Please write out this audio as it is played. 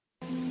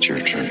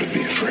your turn to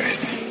be afraid.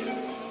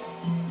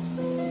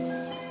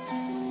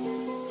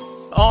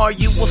 Are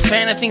you a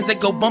fan of things that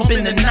go bump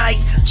in the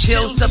night?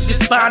 Chills up your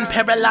spine,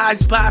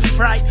 paralyzed by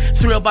fright,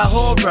 thrilled by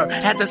horror,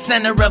 at the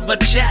center of a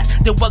chat.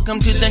 Then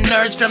welcome to the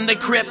Nerds from the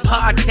Crypt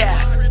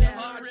podcast.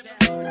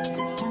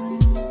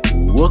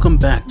 Welcome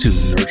back to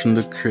Nerds from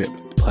the Crypt,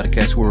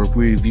 podcast where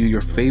we review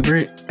your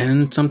favorite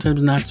and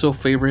sometimes not so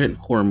favorite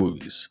horror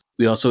movies.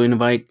 We also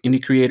invite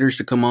indie creators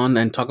to come on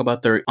and talk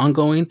about their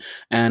ongoing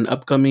and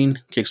upcoming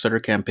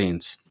Kickstarter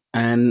campaigns.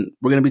 And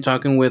we're going to be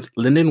talking with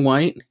Lyndon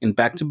White in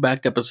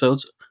back-to-back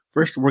episodes.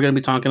 First, we're going to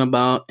be talking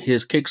about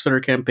his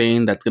Kickstarter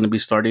campaign that's going to be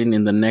starting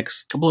in the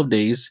next couple of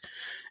days.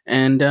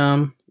 And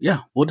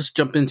we'll just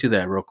jump into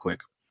that real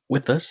quick.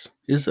 With us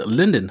is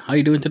Lyndon. How are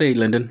you doing today,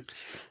 Lyndon?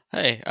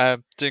 Hey,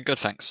 doing good,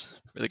 thanks.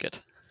 Really good.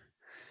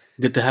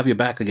 Good to have you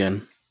back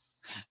again.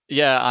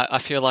 Yeah, I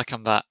feel like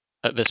I'm that,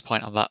 at this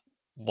point, I'm that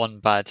one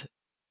bad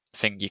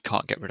thing you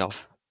can't get rid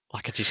of.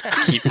 Like I just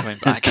keep coming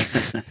back.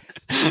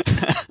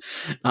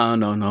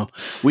 No.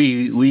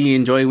 We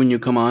enjoy when you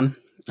come on.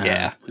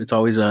 Yeah, it's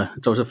always a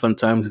fun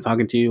time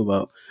talking to you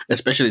about,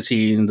 especially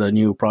seeing the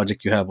new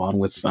project you have on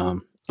with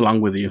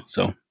along with you.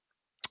 So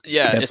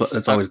yeah,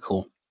 that's always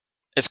cool.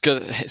 It's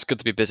good. It's good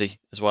to be busy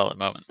as well at the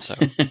moment. So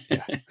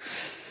yeah.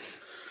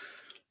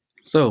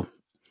 So,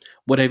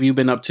 what have you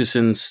been up to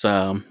since?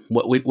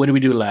 What did we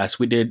do last?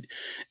 We did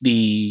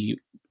the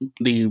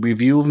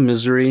review of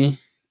Misery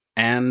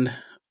and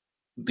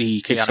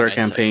the Kickstarter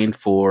campaign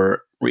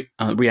for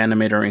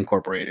Reanimator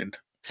Incorporated.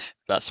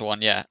 That's the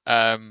one, yeah.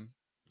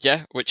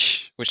 Yeah,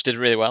 which did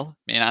really well.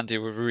 Me and Andy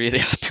were really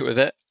happy with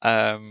it.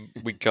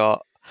 We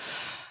got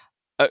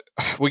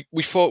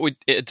we thought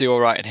it'd do all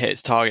right and hit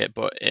its target,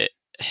 but it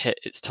hit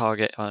its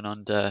target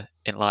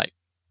in like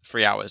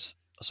 3 hours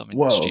or something.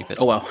 Whoa. Stupid.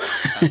 Oh wow.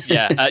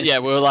 We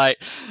were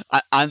like,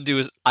 Andy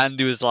was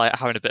like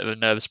having a bit of a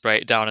nervous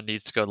breakdown and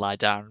needed to go lie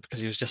down because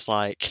he was just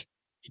like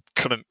he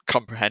couldn't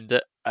comprehend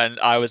it, and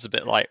I was a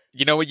bit like,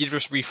 when you're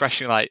just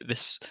refreshing like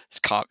this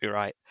can't be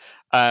right.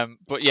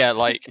 But yeah,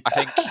 like I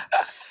think.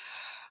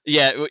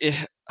 Yeah,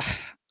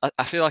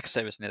 I feel like I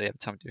say this nearly every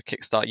time I do a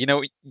Kickstarter.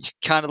 You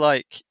kind of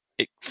like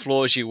it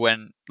floors you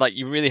when like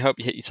you really hope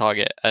you hit your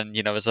target, and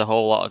there's a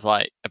whole lot of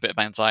like a bit of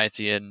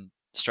anxiety and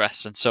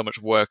stress and so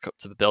much work up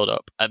to the build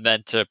up, and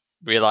then to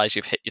realize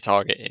you've hit your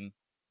target in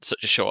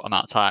such a short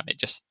amount of time, it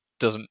just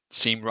doesn't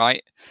seem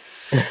right.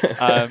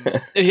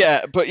 But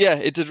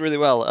it did really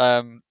well.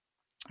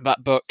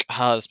 That book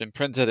has been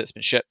printed, it's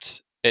been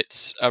shipped,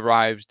 it's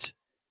arrived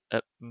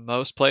at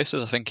most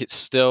places. I think it's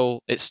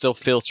still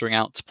filtering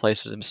out to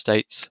places in the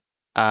States,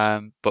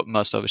 but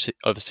most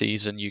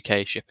overseas and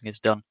UK shipping is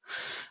done.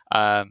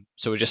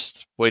 So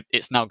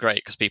it's now great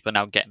because people are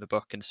now getting the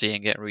book and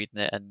seeing it,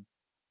 reading it, and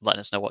letting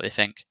us know what they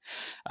think.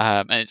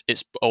 And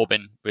it's all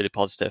been really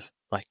positive.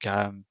 Like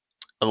a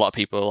lot of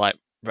people are like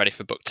ready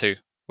for book 2,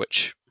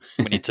 which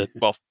we need to.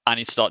 Well, I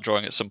need to start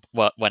drawing at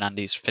when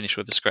Andy's finished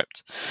with the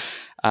script.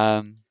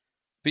 But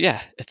yeah,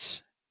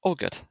 it's all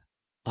good.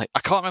 Like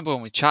I can't remember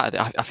when we chatted.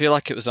 I feel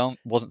like it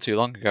wasn't too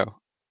long ago.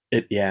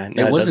 It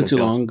wasn't too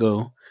long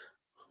ago,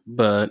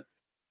 but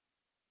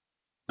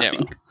I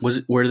think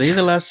were they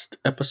the last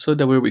episode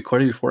that we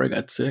recorded before I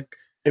got sick?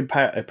 It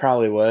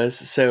probably was.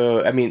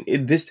 So I mean,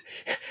 this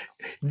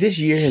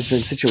year has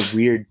been such a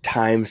weird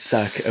time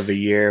suck of a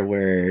year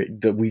where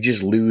we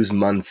just lose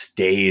months,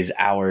 days,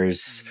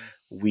 hours,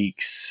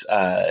 weeks.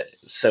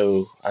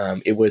 So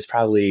it was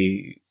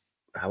probably,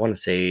 I want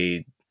to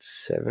say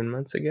 7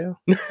 months ago.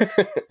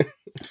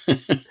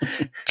 It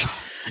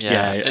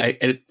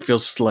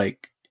feels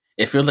like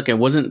it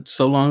wasn't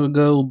so long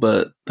ago,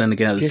 but then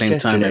again at the same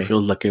time it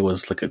feels like it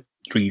was like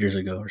 3 years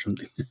ago or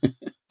something.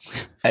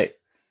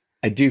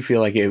 I do feel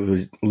like it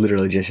was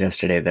literally just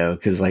yesterday though,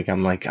 because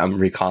I'm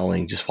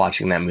recalling just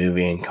watching that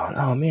movie and going,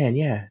 oh man,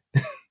 yeah,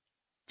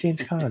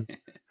 James Caan.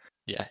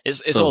 Yeah,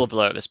 it's all a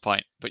blur at this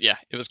point, but yeah,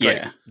 it was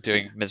great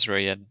doing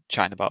Misery and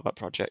chatting about that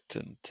project,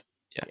 and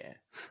yeah.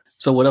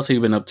 So what else have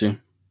you been up to?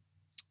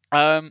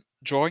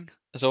 Drawing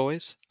as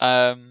always.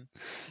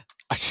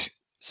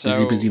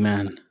 Busy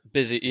man.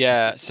 Busy,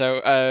 yeah.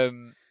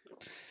 So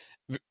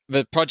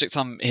the project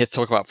I'm here to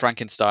talk about,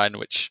 Frankenstein,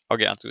 which I'll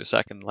get onto in a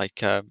second.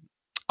 Like I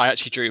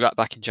actually drew that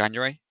back in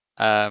January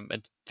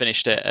and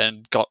finished it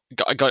and got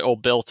it all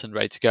built and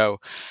ready to go,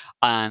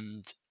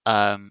 and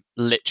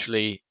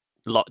literally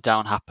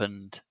lockdown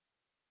happened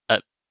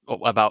at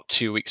about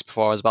 2 weeks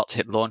before I was about to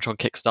hit launch on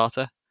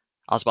Kickstarter.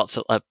 I was about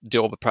to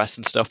do all the press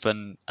and stuff,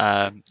 and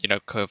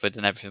COVID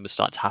and everything was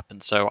starting to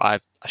happen, so I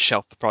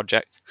shelved the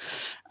project.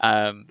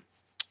 And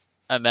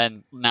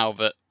then now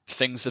that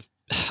things have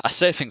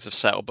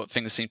settled, but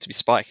things seem to be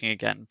spiking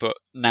again. But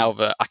now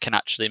that I can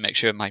actually make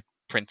sure my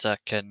printer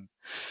can,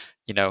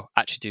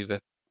 actually do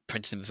the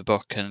printing of the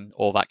book and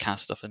all that kind of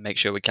stuff, and make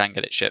sure we can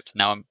get it shipped.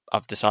 Now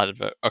I've decided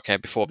that okay,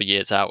 before the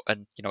year's out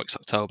and it's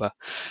October,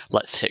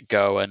 let's hit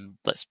go and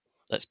let's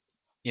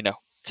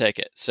take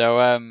it.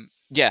 So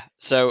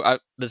so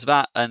there's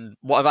that, and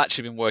what I've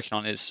actually been working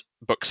on is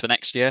books for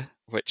next year,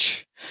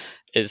 which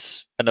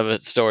is another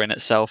story in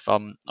itself.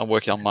 I'm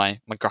working on my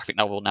graphic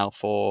novel now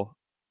for,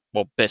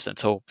 well, basically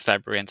until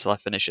February, until I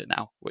finish it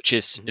now, which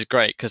is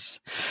great because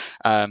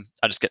I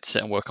just get to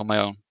sit and work on my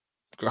own,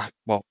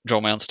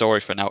 draw my own story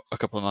for now a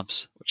couple of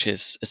months, which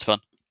is fun.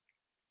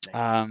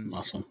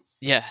 Awesome.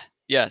 Yeah.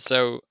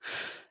 So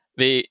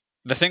the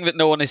thing that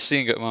no one is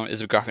seeing at the moment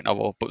is a graphic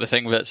novel, but the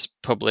thing that's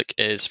public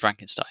is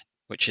Frankenstein,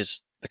 which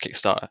is the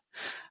Kickstarter.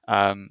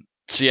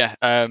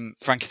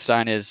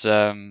 Frankenstein is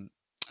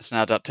it's an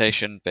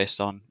adaptation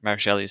based on Mary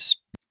Shelley's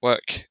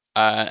work.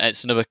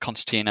 It's another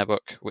concertina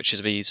book, which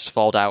is these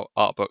fold out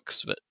art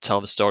books that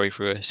tell the story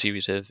through a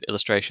series of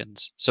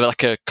illustrations. So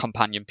like a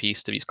companion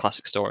piece to these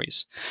classic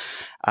stories.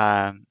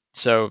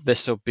 So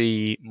this will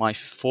be my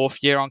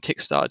 4th year on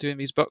Kickstarter doing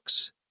these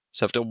books.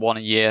 So I've done one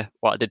a year.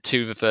 Well, I did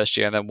 2 the first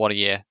year and then 1 a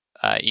year,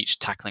 each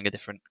tackling a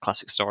different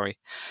classic story.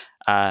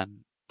 So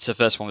the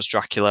first one was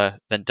Dracula,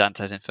 then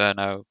Dante's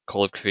Inferno,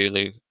 Call of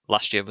Cthulhu.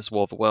 Last year was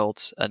War of the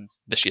Worlds, and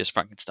this year's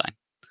Frankenstein.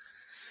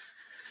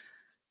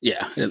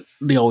 Yeah,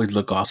 they always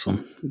look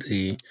awesome.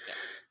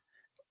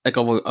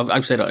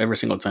 I've said it every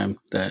single time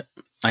that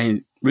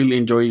I really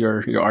enjoy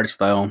your art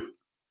style,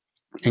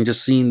 and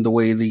just seeing the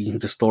way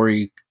the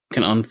story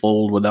can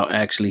unfold without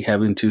actually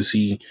having to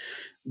see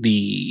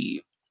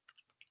the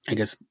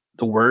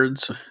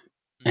words,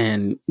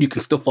 and you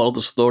can still follow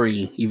the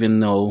story even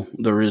though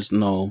there is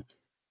nothing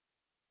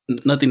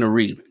to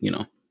read.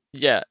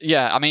 Yeah.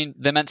 I mean,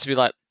 they're meant to be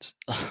like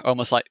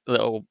almost like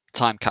little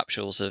time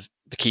capsules of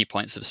the key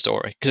points of the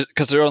story,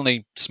 because they're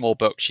only small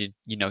books. You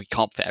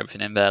can't fit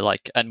everything in there.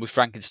 Like, and with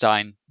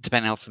Frankenstein,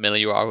 depending how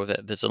familiar you are with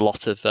it, there's a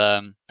lot of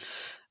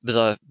there's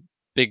a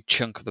big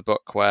chunk of the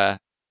book where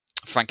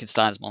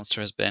Frankenstein's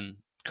monster has been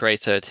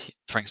created.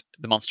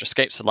 The monster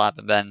escapes the lab,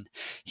 and then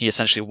he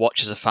essentially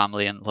watches a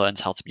family and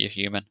learns how to be a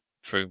human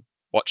through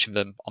watching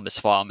them on this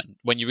farm. And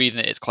when you're reading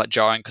it, it's quite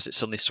jarring because it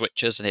suddenly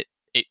switches and it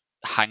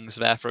hangs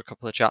there for a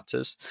couple of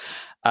chapters,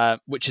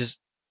 which is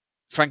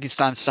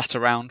Frankenstein sat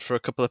around for a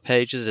couple of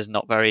pages is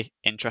not very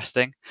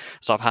interesting.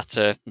 So I've had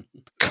to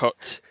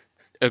cut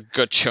a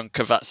good chunk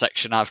of that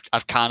section.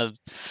 I've kind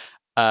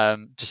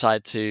of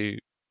decided to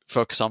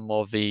focus on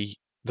more of the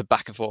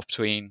back and forth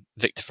between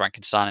Victor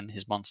Frankenstein and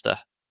his monster.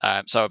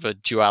 So the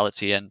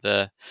duality and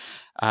the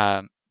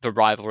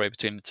rivalry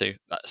between the two.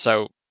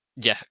 So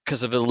yeah,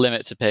 because of the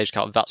limited page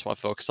count, that's what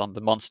I focus on: the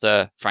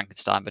monster,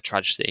 Frankenstein, the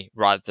tragedy,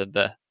 rather than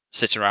the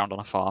sit around on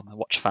a farm and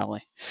watch a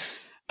family.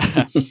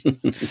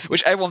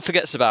 Which everyone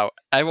forgets about.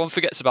 Everyone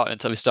forgets about it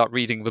until they start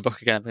reading the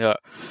book again. And they go,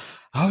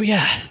 oh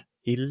yeah,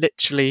 he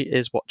literally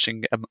is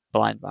watching a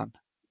blind man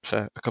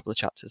for a couple of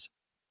chapters.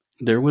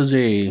 There was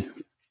a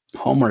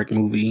Hallmark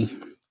movie,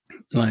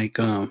 like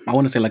I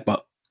want to say like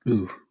about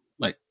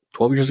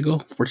 12 years ago,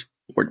 14,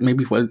 or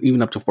maybe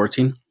even up to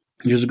 14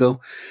 years ago,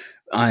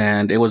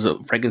 and it was a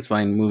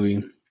Frankenstein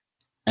movie,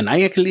 and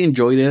I actually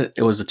enjoyed it.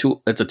 It's a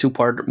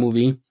 2-part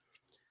movie,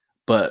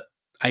 but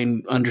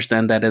I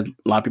understand that a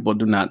lot of people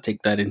do not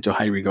take that into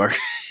high regard.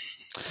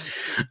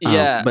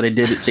 Yeah, but I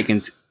did take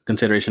into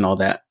consideration all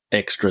that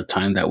extra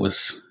time that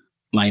was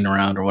lying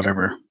around or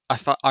whatever.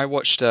 I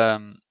watched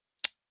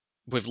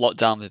with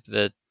lockdown,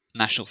 the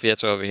National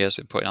Theatre over here has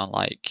been putting on,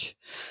 like,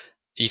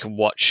 you can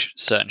watch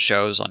certain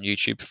shows on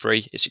YouTube for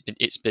free.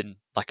 It's been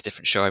like a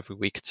different show every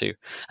week or two,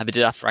 and they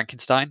did have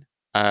Frankenstein,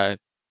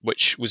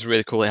 which was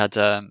really cool. It had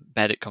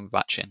Benedict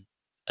Cumberbatch in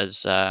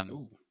as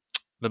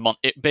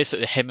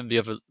basically him and the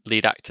other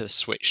lead actor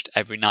switched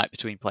every night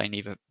between playing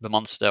either the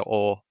monster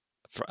or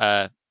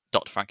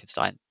Dr.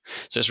 Frankenstein.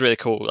 So it's really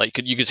cool. Like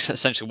you could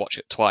essentially watch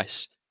it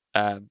twice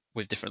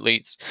with different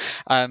leads.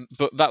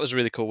 But that was a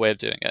really cool way of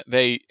doing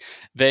it.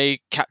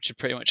 They captured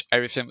pretty much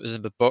everything that was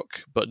in the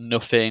book, but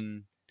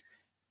nothing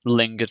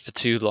lingered for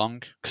too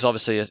long, because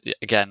obviously,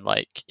 again,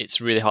 like,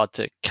 it's really hard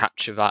to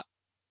capture that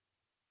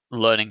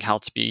learning how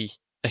to be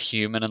a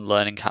human and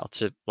learning how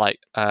to, like,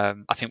 I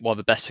think one of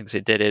the best things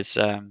it did is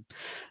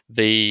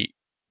the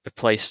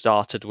play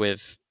started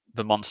with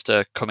the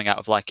monster coming out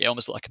of, like, it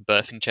almost looked like a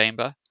birthing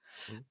chamber.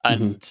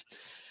 And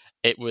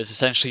it was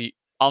essentially,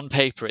 on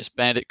paper, it's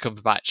Benedict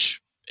Cumberbatch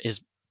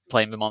is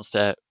playing the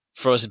monster,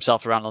 throws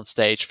himself around on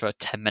stage for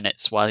 10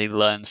 minutes while he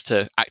learns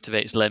to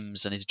activate his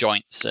limbs and his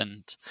joints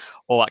and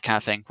all that kind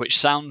of thing, which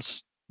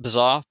sounds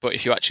bizarre, but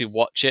if you actually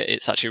watch it,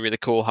 it's actually really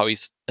cool how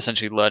he's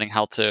essentially learning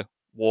how to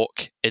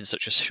walk in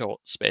such a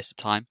short space of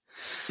time.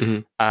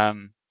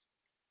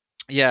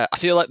 Yeah, I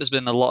feel like there's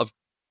been a lot of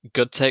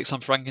good takes on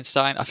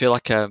Frankenstein. I feel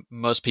like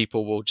most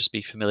people will just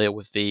be familiar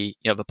with the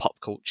pop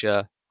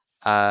culture.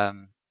 I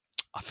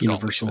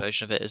forgot which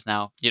version of it is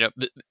now.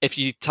 If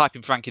you type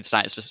in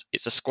Frankenstein,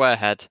 it's a square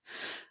head.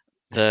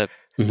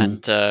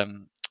 And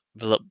the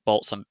little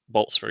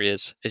bolts for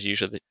ears is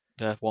usually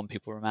the one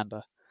people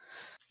remember.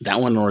 That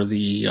one, or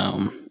the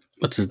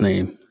what's his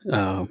name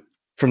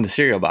from the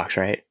cereal box,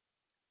 right?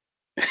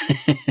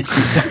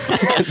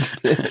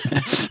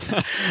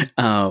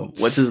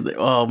 What's his?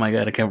 Oh my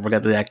god, I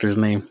forgot the actor's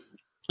name.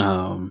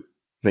 But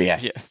yeah,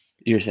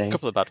 you were saying a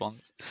couple of bad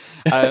ones.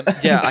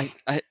 I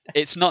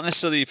it's not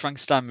necessarily a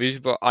Frankenstein movie,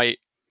 but I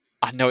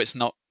know it's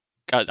not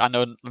I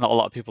know not a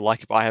lot of people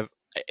like it, but I have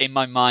in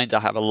my mind I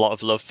have a lot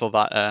of love for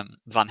that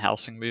Van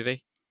Helsing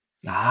movie.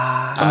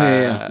 Ah,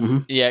 Oh, yeah.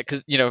 Mhm. Yeah,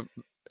 because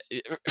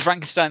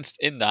Frankenstein's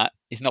in that.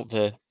 He's not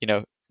the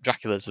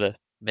Dracula's the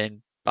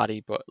main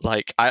baddie, but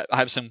like I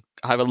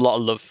have a lot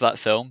of love for that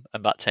film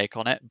and that take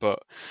on it. But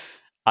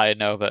I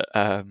know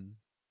that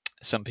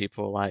some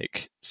people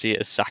like see it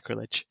as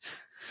sacrilege.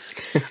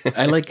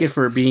 I like it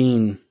for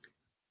being,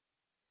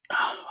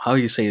 how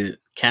you say it,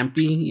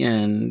 campy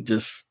and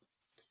just.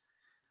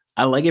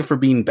 I like it for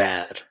being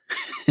bad.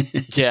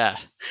 Yeah,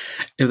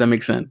 If that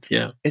makes sense,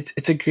 yeah.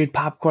 it's a good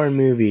popcorn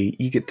movie.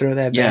 You could throw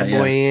that Yeah, bad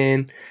boy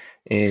in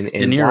and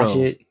De Niro. watch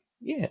it.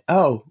 Yeah.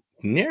 Oh,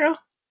 Nero.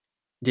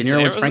 De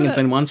Niro was Niro's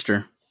Frankenstein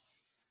monster.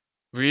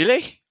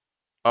 really?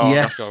 Oh, Yeah.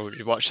 I have to go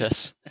rewatch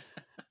this.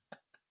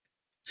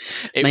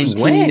 It 19,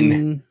 was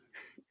when?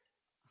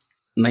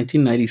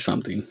 1990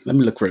 something. Let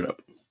me look for it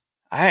up.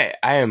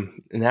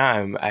 I'm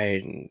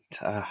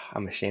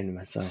ashamed of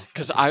myself.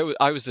 because I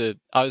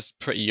was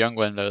pretty young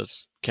when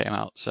those came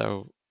out,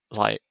 so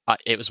like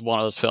it was one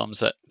of those films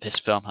that this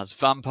film has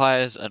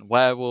vampires and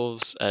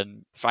werewolves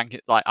and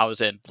like I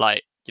was in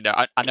like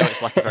I know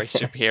it's like a very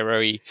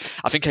superhero-y.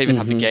 I think I even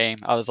had the Mhm. game.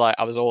 I was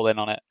all in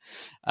on it.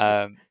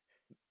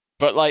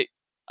 But like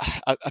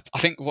I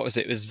think what was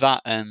it? It was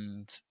that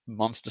and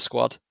Monster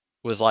Squad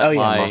was like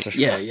Monster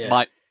Squad.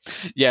 Yeah.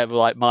 but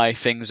like my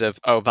things of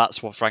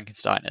that's what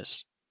Frankenstein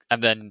is.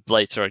 And then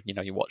later,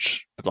 you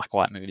watch the black and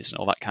white movies and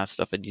all that kind of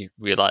stuff, and you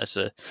realise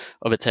the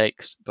other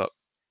takes. But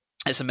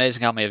it's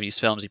amazing how many of these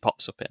films he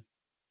pops up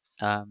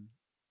in.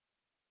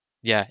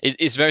 Yeah,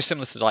 it's very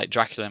similar to like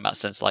Dracula in that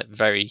sense, like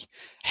very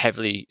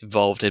heavily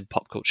involved in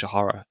pop culture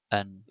horror.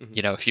 And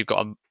if you've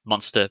got a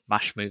monster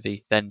mash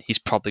movie, then he's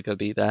probably going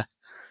to be there.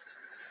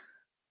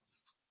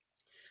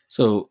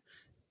 So,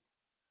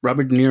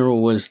 Robert De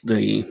Niro was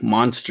the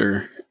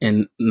monster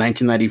in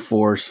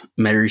 1994's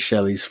Mary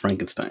Shelley's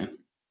Frankenstein.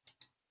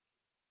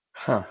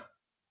 Huh.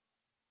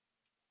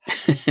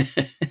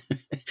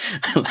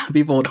 A lot of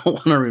people don't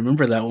want to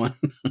remember that one.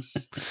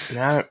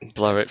 Now,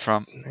 Blow it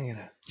from.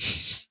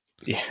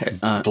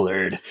 yeah,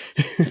 blurred.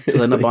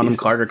 Helena Bonham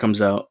Carter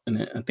comes out,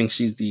 and I think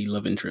she's the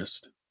love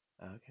interest.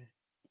 Okay.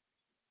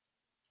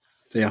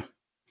 So, yeah.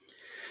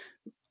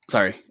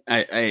 Sorry,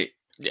 I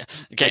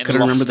Getting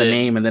couldn't remember the lost in-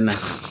 name, and then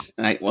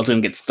I was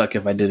gonna get stuck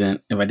if I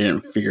didn't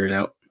figure it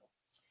out.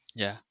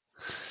 Yeah.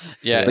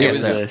 Yeah, So, it yeah,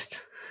 was.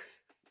 list.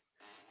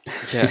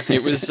 Yeah,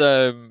 it was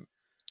a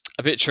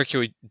bit tricky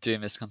with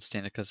doing this,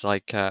 Constantina, because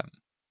like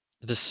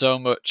there's so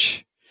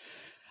much.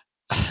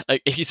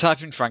 Like, if you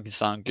type in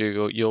Frankenstein on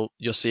Google,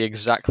 you'll see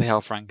exactly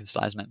how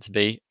Frankenstein is meant to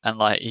be, and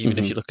like even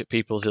if you look at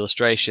people's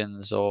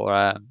illustrations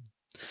or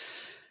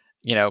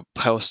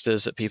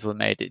posters that people have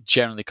made, it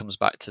generally comes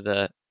back to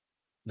the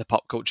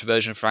pop culture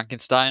version of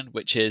Frankenstein,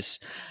 which is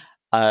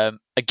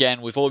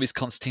again with all these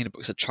Constantina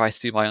books, I try to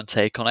do my own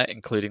take on it,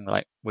 including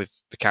like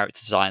with the character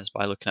designs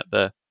by looking at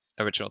the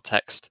original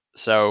text.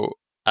 So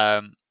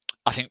I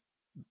think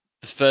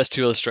the first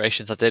two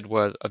illustrations I did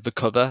were of the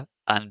cover,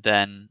 and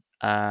then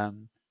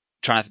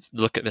trying to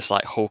look at this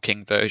like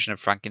hulking version of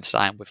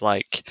Frankenstein with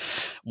like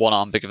one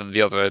arm bigger than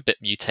the other, a bit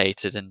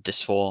mutated and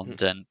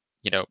disformed, and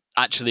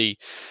actually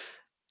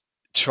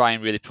try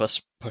and really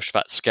push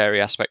that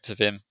scary aspect of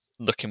him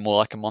looking more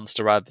like a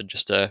monster rather than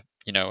just a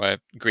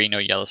green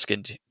or yellow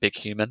skinned big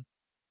human.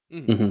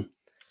 Mhm.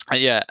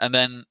 Yeah, and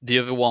then the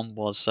other one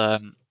was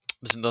an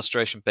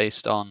illustration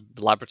based on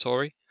The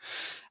Laboratory,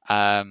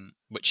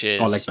 which is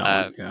I like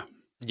that one. Yeah.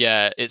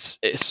 yeah, it's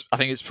I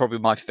think it's probably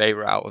my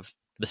favorite out of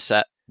the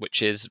set,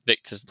 which is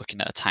Victor's looking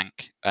at a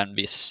tank and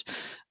this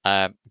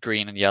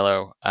green and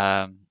yellow.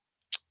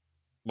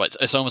 Well,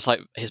 it's almost like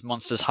his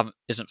monsters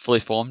isn't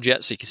fully formed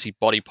yet, so you can see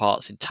body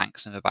parts in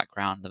tanks in the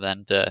background, and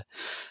then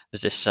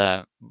there's this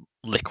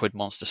liquid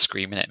monster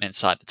screaming at him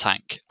inside the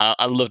tank.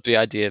 I love the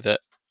idea that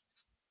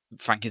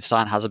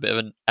Frankenstein has a bit of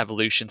an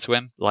evolution to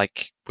him,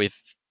 like with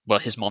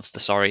his monster.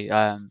 Sorry,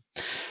 that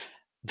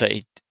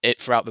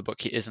throughout the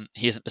book he isn't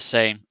the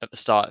same at the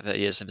start that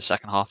he is in the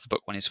second half of the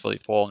book when he's fully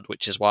formed,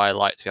 which is why I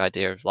liked the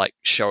idea of like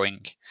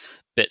showing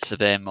bits of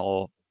him,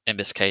 or in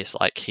this case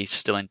like he's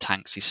still in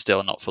tanks, he's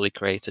still not fully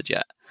created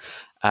yet.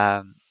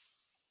 Because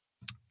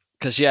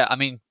I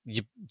mean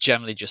you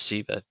generally just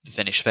see the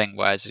finished thing,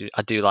 whereas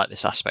I do like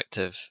this aspect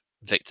of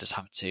Victor's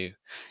having to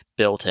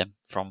build him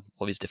from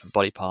all these different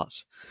body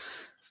parts.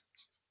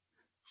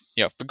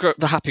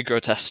 The happy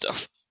grotesque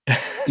stuff.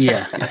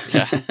 Yeah.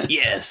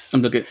 Yes.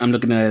 I'm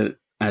looking at it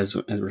as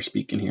we're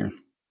speaking here.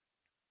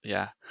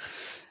 Yeah.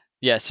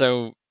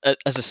 So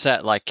as a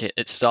set, like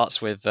it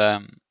starts with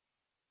it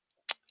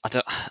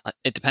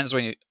depends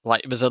when you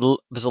like. There's a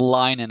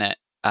line in it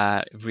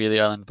really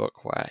early in the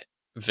book where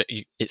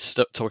it's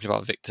talking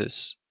about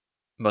Victor's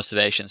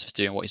motivations for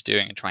doing what he's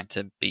doing and trying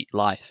to beat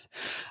life,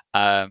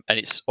 and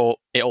it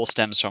all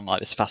stems from like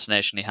this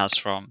fascination he has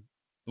from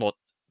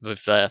with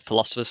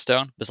Philosopher's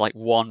Stone. There's like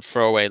one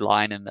throwaway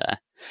line in there,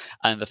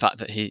 and the fact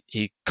that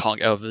he can't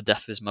get over the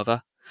death of his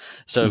mother.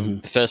 So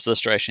the first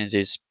illustration is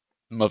his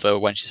mother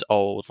when she's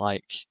old,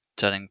 like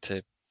turning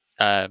to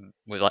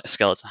with like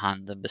skeleton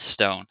hand and this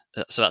stone.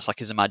 So that's like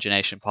his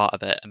imagination part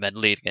of it, and then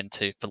leading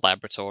into the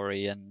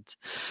laboratory and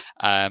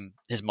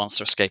his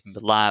monster escaping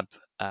the lab.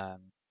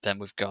 Then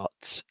we've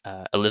got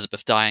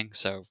Elizabeth dying,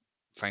 so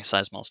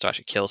Frankenstein's monster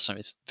actually kills some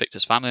of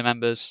Victor's family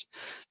members,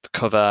 the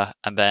cover,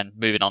 and then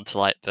moving on to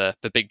like the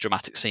big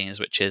dramatic scenes,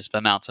 which is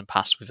the mountain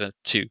pass with the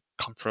two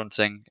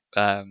confronting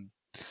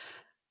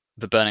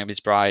the burning of his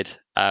bride,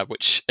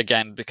 which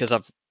again, because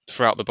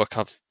throughout the book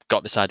I've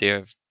got this idea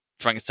of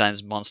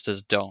Frankenstein's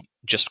monsters don't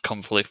just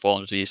come fully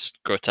formed, these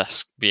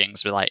grotesque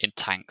beings with like in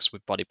tanks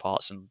with body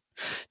parts and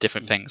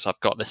different things. I've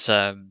got this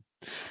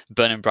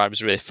burning bride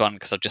was really fun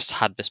because I've just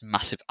had this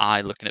massive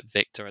eye looking at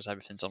Victor as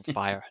everything's on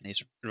fire and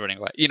he's running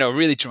away.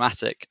 Really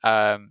dramatic.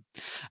 And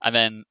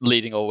then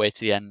leading all the way to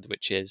the end,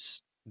 which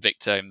is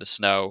Victor in the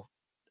snow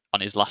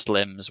on his last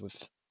limbs with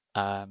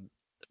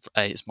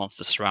his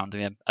monster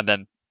surrounding him, and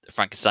then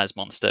Frankenstein's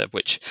monster,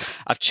 which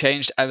I've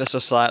changed ever so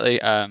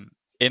slightly.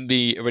 In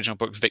the original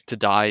book, Victor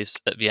dies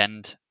at the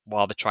end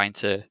while they're trying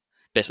to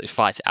basically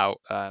fight it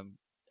out.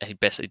 He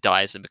basically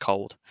dies in the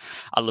cold.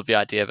 I love the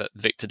idea that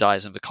Victor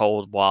dies in the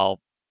cold while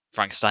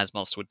Frankenstein's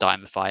monster would die in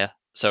the fire.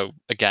 So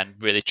again,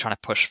 really trying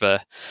to push the,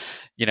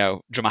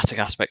 dramatic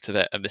aspect of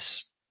it and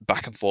this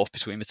back and forth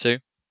between the two.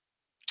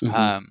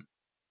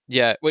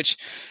 Mm-hmm. Which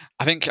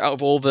I think out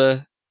of all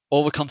the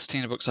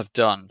Constantine books I've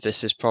done,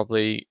 this is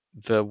probably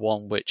the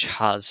one which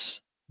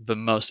has the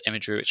most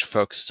imagery, which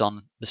focuses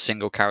on the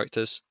single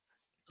characters,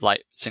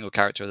 like single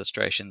character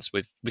illustrations,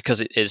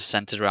 because it is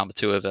centered around the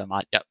two of them.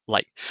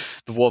 Like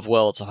the War of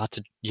Worlds,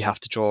 you have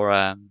to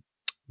draw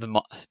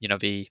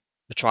the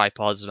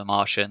tripods of the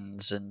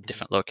Martians and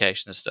different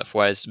locations and stuff.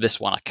 Whereas this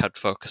one, I could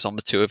focus on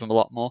the two of them a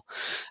lot more,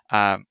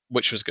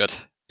 which was good.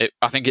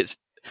 I think it's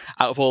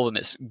out of all of them,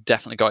 it's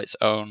definitely got its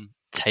own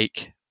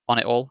take on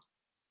it all.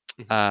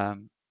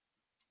 Mm-hmm.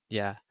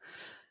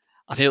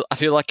 I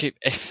feel like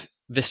if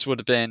this would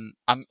have been,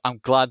 I'm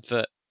glad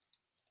that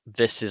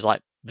this is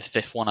like the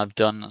fifth one I've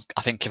done.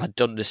 I think if I'd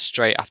done this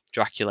straight after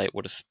Dracula, it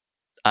would have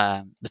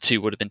the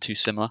two would have been too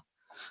similar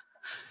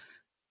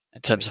in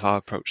terms of how I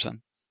approach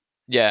them.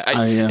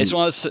 It's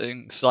one of those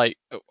things, like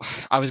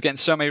I was getting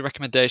so many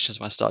recommendations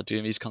when I started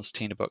doing these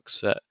Constantine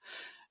books that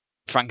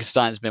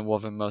Frankenstein's been one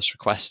of the most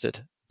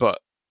requested, but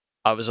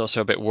I was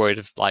also a bit worried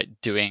of like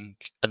doing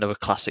another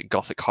classic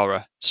gothic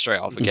horror straight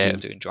off the gate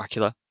of doing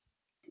Dracula.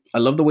 I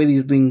love the way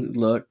these things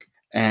look,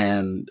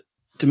 and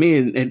to me,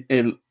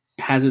 it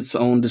has its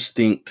own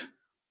distinct,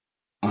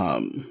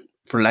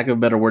 for lack of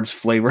better words,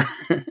 flavor.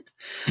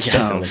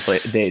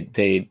 Definitely,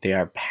 they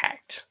are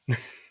packed.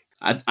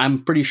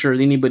 I'm pretty sure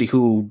anybody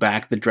who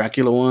backed the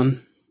Dracula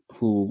one,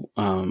 who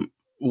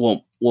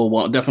will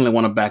definitely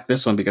want to back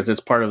this one because it's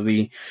part of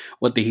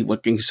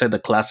what you said, the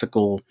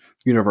classical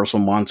universal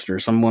monster.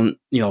 Someone,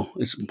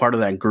 it's part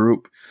of that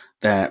group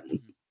that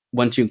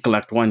once you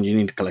collect one, you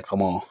need to collect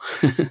them all.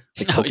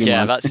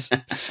 That's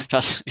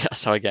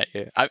how I get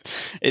you.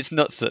 It's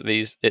nuts that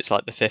it's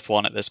like the fifth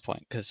one at this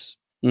point because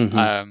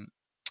granted,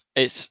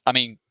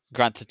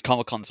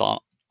 Comic-Con's on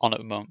at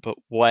the moment, but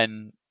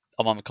when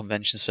I'm on the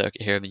convention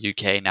circuit here in the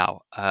UK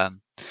now,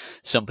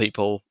 some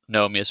people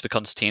know me as the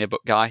Constantine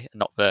book guy,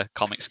 not the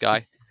comics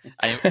guy.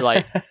 And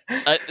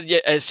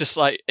it's just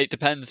like it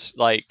depends,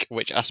 like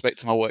which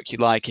aspect of my work you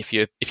like. If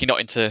you're not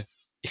into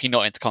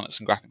comics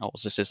and graphic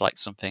novels, this is like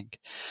something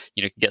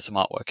you can get some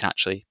artwork and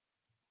actually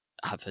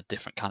have a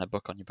different kind of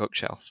book on your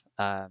bookshelf.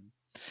 But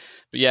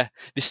yeah,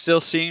 they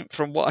still seem,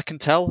 from what I can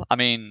tell,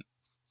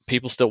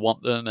 people still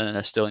want them and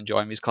are still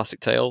enjoying these classic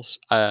tales.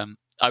 I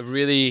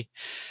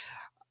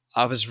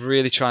was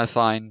really trying to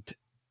find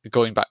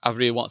going back. I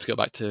really want to go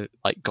back to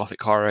like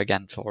gothic horror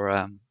again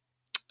for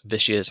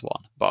this year's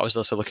one, but I was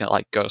also looking at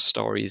like ghost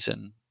stories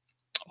and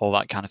all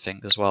that kind of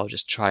thing as well.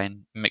 Just try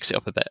and mix it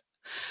up a bit.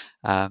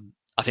 I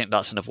think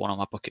that's another one on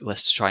my bucket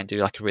list to try and do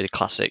like a really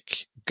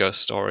classic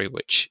ghost story.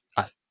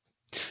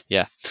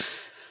 There's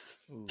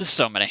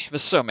so many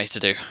to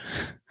do.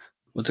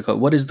 What's it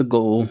called? What is the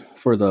goal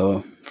for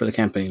the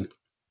campaign?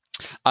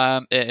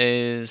 It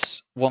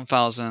is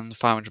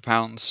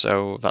 £1,500,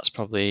 so that's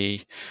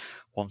probably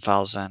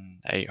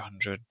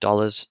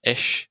 $1,800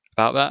 ish,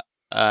 about that.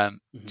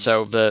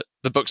 So the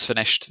book's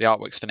finished, the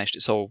artwork's finished,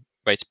 it's all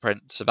ready to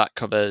print. So that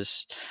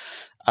covers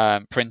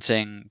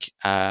printing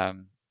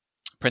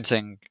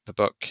the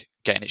book,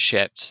 getting it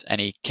shipped,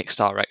 any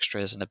Kickstarter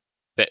extras, and a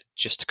bit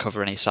just to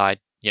cover any side.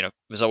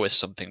 There's always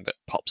something that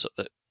pops up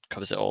that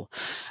covers it all.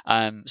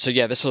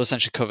 This will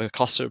essentially cover the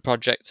cost of the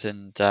project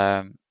and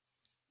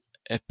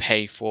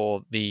pay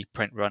for the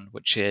print run,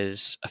 which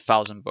is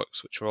 1,000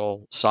 books, which are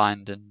all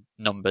signed and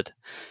numbered.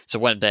 So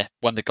when they're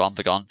gone,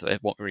 they're gone. They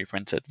won't be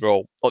reprinted.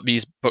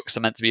 These books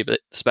are meant to be a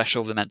bit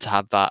special. They're meant to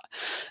have that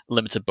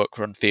limited book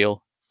run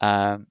feel.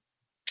 And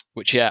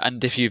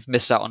if you've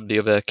missed out on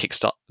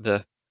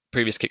the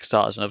previous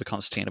Kickstarters and other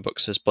Constantine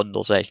books, there's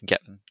bundles there, you can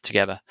get them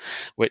together.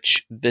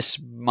 Which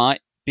this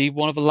might be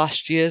one of the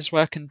last years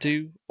where I can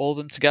do all of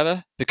them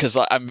together because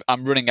I'm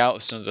running out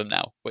of some of them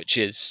now, which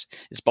is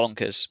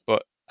bonkers.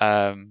 But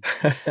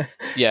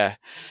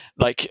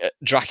like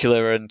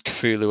Dracula and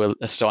Cthulhu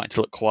are starting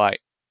to look quite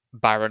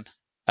barren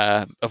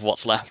of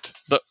what's left.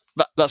 But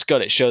that's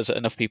good. It shows that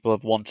enough people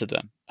have wanted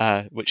them,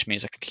 which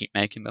means I can keep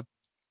making them.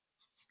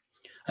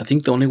 I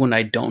think the only one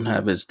I don't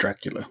have is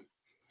Dracula.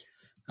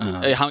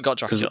 You haven't got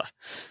Dracula.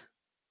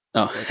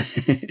 Oh,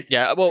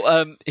 Yeah.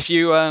 Well, if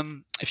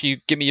you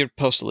give me your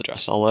postal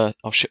address, I'll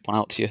ship one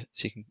out to you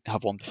so you can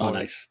have one before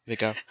nice. they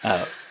go.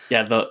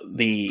 Yeah.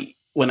 The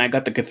when I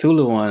got the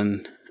Cthulhu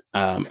one,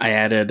 I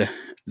added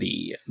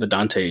the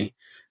Dante's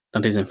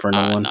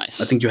Inferno one.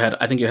 Nice. I think you had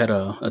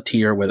a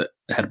tier where it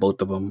had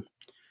both of them.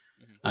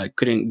 I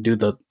couldn't do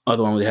the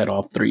other one where they had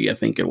all three. I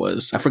think it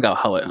was. I forgot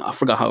how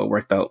it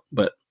worked out,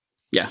 but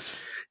yeah,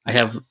 I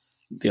have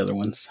the other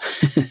ones.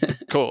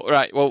 Cool.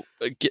 Right. Well,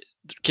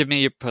 give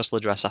me your postal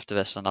address after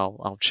this, and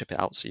I'll ship it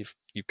out so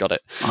you've got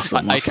it.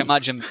 Awesome. I can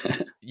imagine,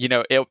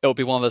 it'll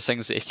be one of those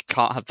things that if you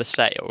can't have the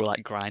set, it will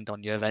like grind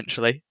on you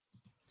eventually.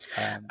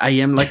 I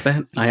am like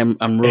that.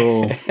 I'm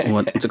real.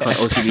 What's it called?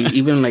 OCD.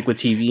 Even like with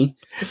TV,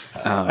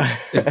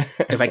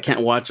 if I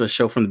can't watch a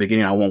show from the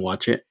beginning, I won't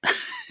watch it.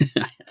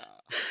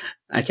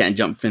 I can't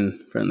jump in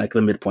from like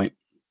the midpoint.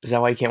 Is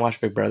that why you can't watch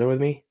Big Brother with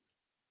me?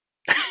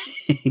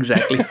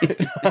 Exactly.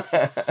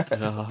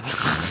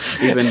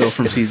 Even though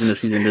from season to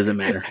season doesn't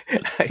matter.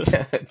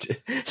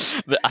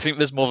 I think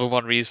there's more than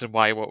one reason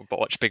why you won't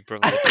watch Big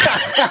Brother.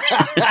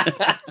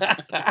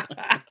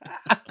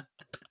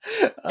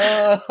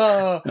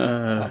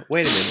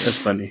 Wait a minute. That's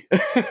funny.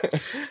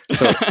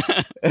 So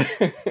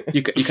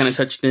you kind of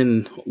touched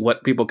in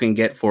what people can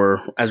get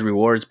for as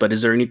rewards, but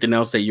is there anything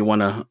else that you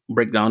want to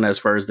break down as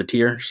far as the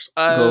tiers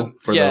go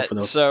for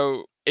those?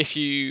 So if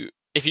you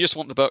just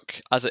want the book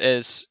as it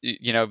is,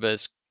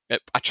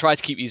 I try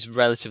to keep these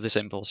relatively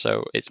simple,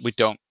 so we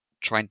don't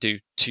try and do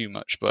too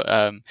much. But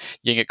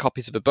you can get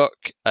copies of a book.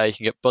 You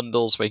can get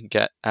bundles where you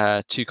can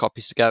get 2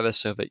 copies together,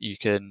 so that you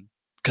can,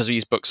 because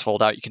these books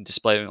fold out, you can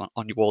display them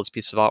on your wall as a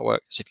piece of artwork.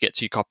 So if you get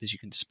 2 copies, you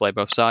can display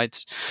both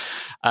sides.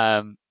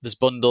 There's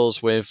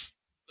bundles with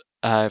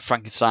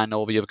Frankenstein and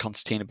all the other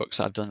Constantine books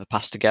that I've done in the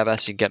past together,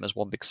 so you can get them as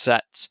one big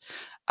set.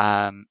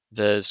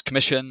 There's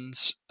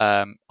commissions,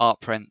 art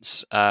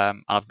prints,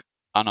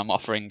 and I'm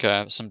offering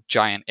some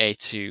giant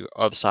A2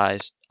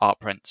 oversized art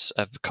prints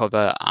of the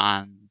cover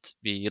and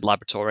the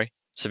laboratory.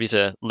 So these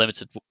are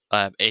limited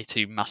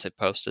A2 massive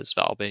posters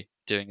that I'll be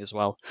doing as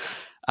well,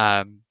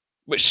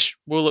 which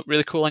will look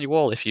really cool on your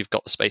wall if you've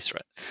got the space for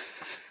it.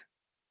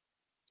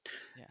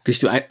 Yeah. These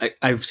two,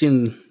 I've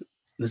seen.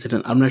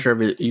 I'm not sure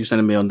if you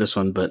sent me on this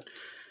one, but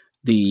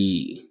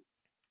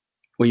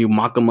when you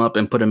mock them up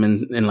and put them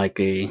in like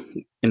a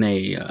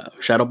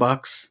shadow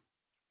box.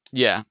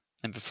 Yeah.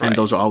 And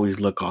those always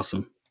look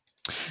awesome.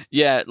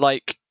 Yeah,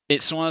 like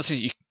it's one of those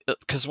things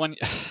because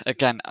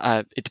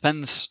it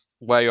depends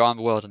where you are in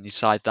the world and these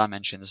size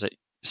dimensions. That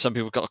some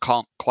people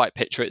can't quite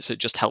picture it, so it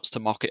just helps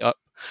to mock it up.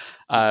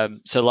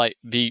 So like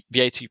the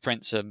A2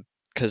 prints,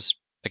 because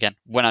again,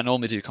 when I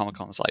normally do Comic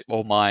Cons, like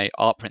all my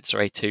art prints are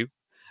A2,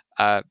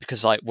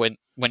 because like when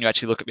you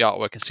actually look at the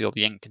artwork and see all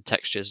the ink and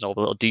textures and all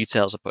the little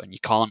details I put in, you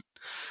can't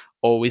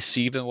always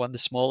see them when they're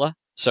smaller.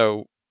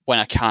 So when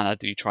I can, I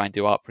do try and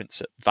do art prints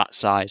at that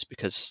size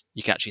because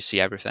you can actually see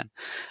everything.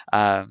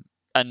 And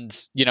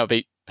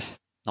they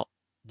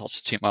not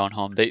to toot my own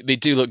horn, they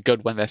do look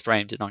good when they're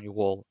framed and on your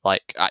wall,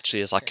 like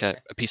actually as like a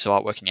piece of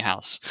artwork in your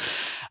house.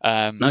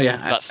 I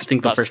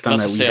think the first time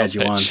that we had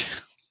you on,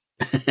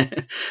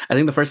 I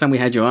think the first time we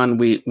had you on,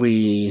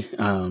 we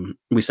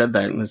said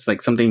that it's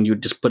like something you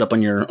just put up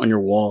on your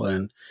wall,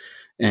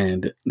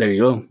 and there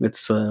you go.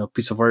 It's a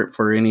piece of art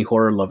for any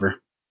horror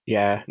lover.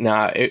 Yeah,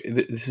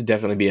 this would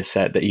definitely be a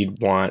set that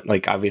you'd want.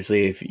 Like,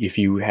 obviously, if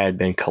you had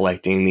been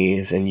collecting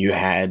these and you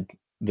had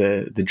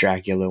the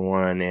Dracula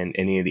one and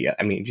any of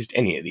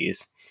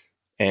these,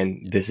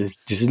 and this is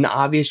just an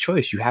obvious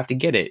choice. You have to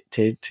get it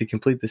to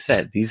complete the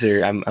set. These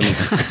are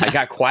I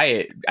got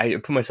quiet. I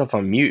put myself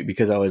on mute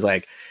because I was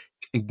like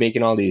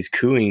making all these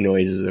cooing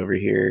noises over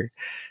here,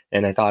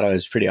 and I thought I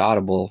was pretty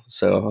audible.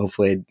 So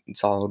hopefully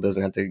Saul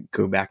doesn't have to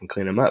go back and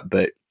clean them up.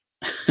 But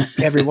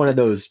every one of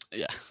those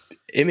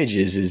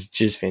images is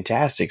just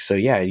fantastic. So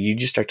yeah, you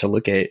just start to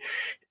look at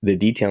the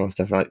detail and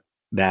stuff like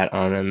that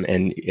on them,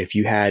 and if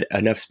you had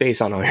enough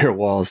space on all your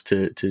walls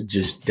to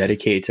just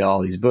dedicate to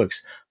all these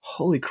books,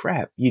 holy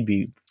crap, you'd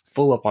be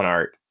full up on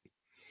art.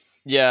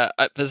 Yeah,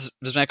 there's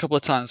been a couple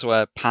of times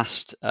where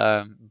past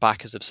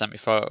backers have sent me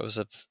photos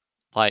of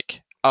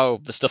like, oh,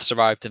 the stuff's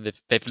arrived and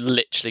they've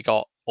literally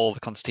got all the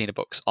Constantine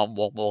books on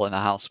one wall in the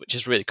house, which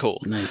is really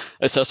cool. Nice.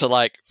 It's also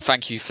like,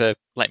 thank you for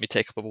letting me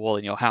take up a wall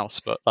in your house,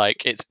 but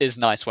like it is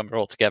nice when we're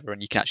all together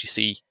and you can actually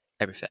see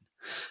everything.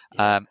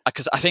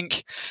 Because I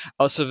think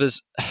also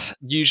there's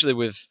usually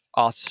with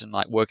artists and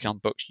like working on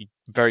books, you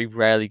very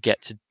rarely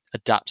get to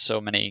adapt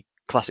so many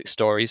classic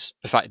stories.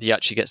 The fact that you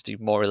actually get to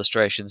do more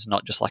illustrations,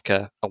 not just like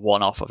a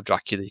one-off of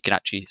Dracula, you can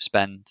actually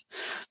spend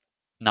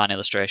 9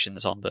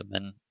 illustrations on them,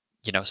 and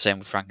same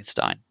with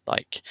Frankenstein.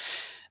 Like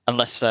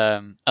unless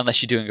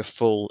you're doing a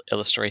full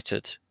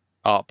illustrated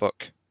art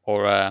book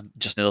or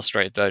just an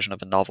illustrated version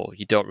of a novel.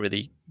 You don't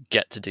really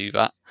get to do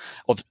that,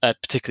 or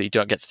particularly you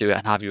don't get to do it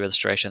and have your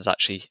illustrations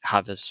actually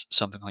have as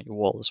something on your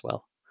wall as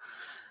well.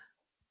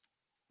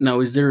 Now,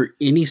 is there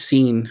any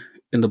scene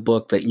in the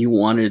book that you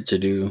wanted to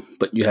do,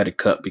 but you had to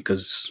cut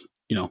because,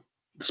 the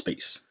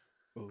space?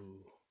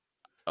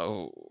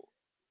 There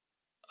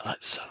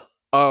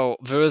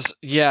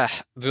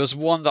was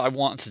one that I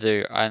wanted to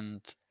do,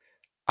 and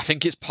I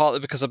think it's partly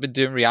because I've been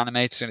doing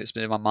Reanimator and it's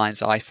been in my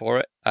mind's eye for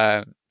it.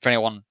 For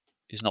anyone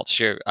who's not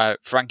sure,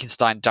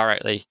 Frankenstein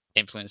directly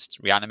influenced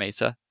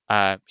Reanimator.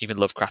 Even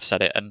Lovecraft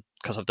said it, and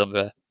because I've done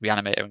the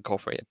Reanimator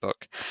Incorporated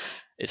book,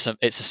 it's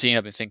a scene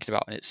I've been thinking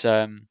about, and it's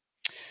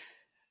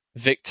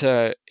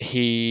Victor.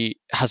 He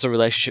has a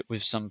relationship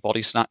with some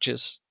body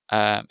snatchers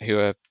who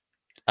are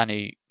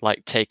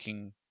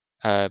taking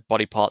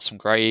body parts from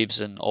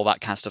graves and all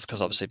that kind of stuff,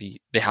 because obviously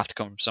they have to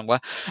come from somewhere.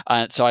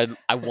 And so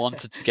I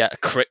wanted to get a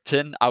crypt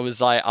in. I was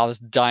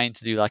dying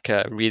to do like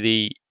a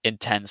really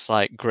intense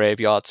like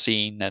graveyard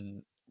scene,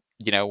 and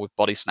with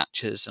body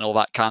snatchers and all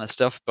that kind of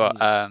stuff. But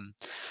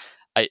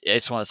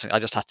it's one of those things. I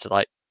just had to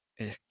like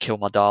kill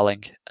my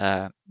darling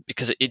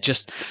because it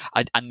just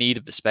I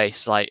needed the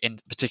space. Like in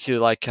particular,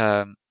 like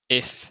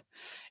if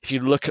you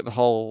look at the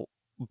whole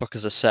book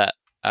as a set,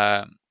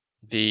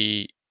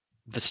 the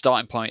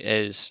starting point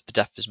is the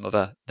death of his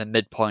mother. The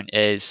midpoint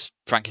is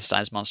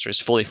Frankenstein's monster is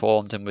fully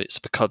formed, and it's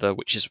the cover,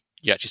 which is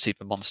you actually see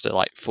the monster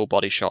like full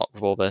body shot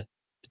with all the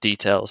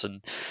details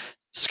and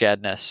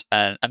scaredness,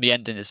 and the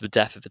ending is the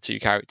death of the two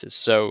characters.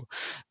 So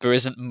there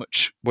isn't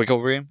much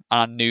wiggle room,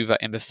 and I knew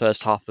that in the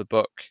first half of the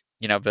book,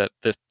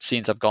 the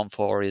scenes I've gone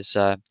for is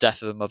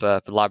death of the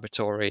mother, the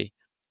laboratory,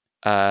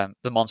 the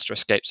monster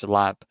escapes the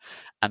lab,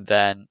 and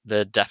then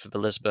the death of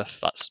Elizabeth.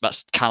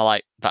 That's kind of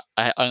like that.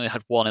 I only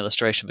had one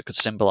illustration that could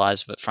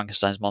symbolize that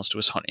Frankenstein's monster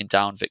was hunting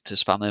down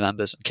Victor's family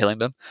members and killing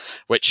them,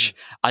 which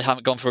I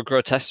haven't gone for a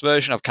grotesque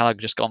version. I've kind of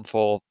just gone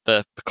for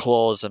the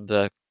claws and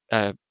the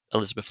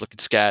Elizabeth looking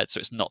scared, so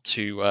it's not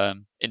too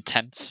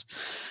intense,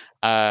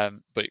 but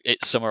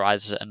it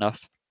summarizes it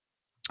enough.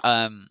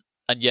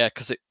 And yeah,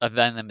 because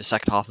then in the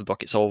second half of the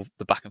book, it's all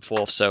the back and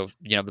forth. So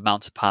the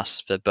mountain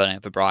pass, the burning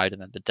of the bride,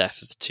 and then the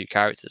death of the two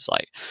characters.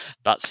 Like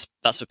that's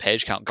the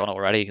page count gone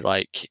already.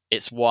 Like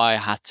it's why I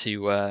had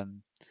to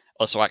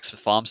also ask for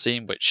farm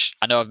scene, which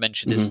I know I've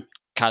mentioned is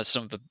kind of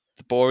some of the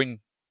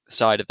boring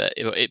side of it.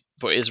 But it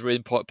is a really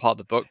important part of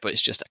the book. But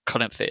it's just I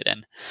couldn't fit it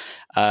in.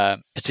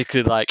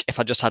 Particularly like if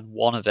I just had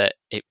one of it,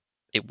 it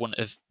wouldn't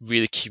have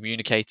really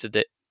communicated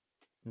it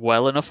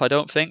well enough. I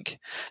don't think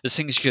there's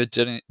things you could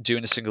do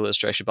in a single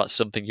illustration, but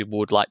something you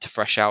would like to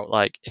fresh out.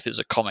 Like if it's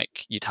a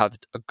comic, you'd have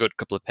a good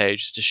couple of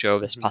pages to show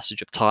this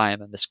passage of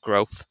time and this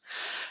growth.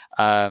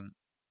 I've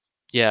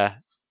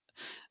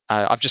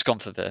just gone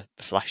for the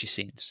flashy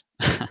scenes.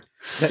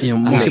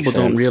 Most people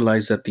don't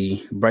realize that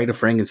the Bride of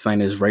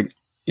Frankenstein is right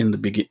in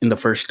the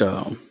first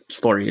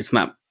story. It's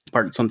not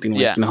part of something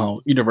like how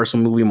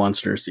Universal movie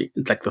monsters.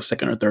 It's like the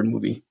second or third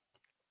movie.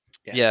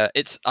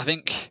 It's I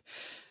think.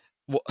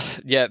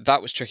 That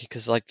was tricky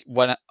because like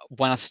when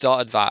I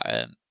started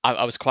that,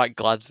 I was quite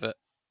glad that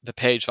the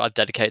page that I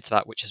dedicated to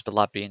that, which is the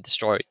lab being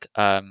destroyed,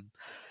 I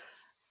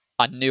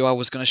knew I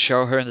was going to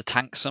show her in the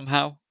tank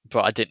somehow,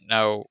 but I didn't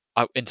know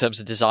in terms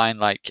of design.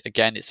 Like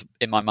again, it's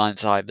in my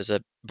mind's eye. There's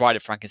a Bride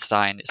of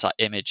Frankenstein. It's like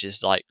image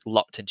is like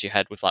locked into your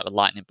head with like the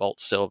lightning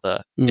bolt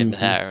silver in the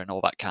hair and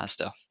all that kind of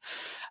stuff,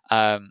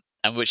 and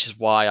which is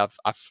why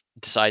I've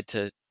decided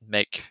to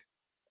make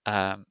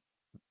the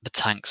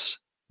tanks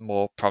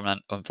more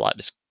prominent of like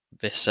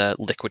this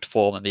liquid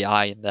form in the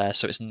eye in there,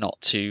 so it's not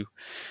too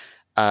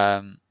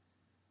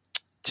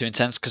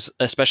intense.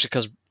 Especially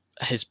because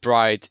his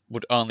bride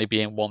would only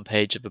be in one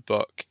page of the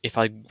book. If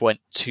I went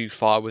too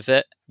far with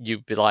it,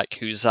 you'd be like,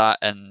 "Who's that?"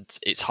 And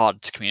it's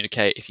hard to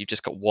communicate if you've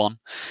just got one.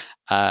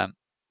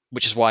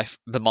 Which is why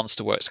the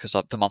monster works, because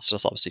the monster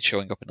is obviously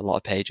showing up in a lot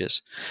of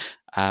pages.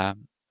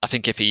 I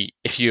think if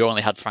you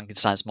only had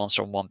Frankenstein's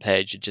monster on one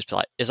page, you'd just be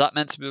like, is that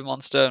meant to be a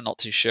monster? I'm not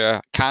too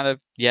sure. Kind of,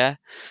 yeah.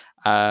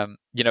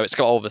 It's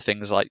got all the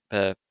things like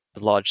the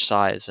large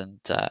size and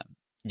the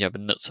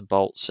nuts and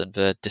bolts and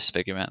the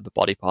disfigurement of the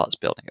body parts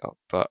building up.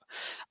 But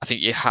I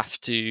think you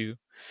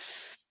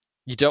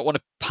don't want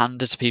to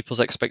pander to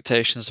people's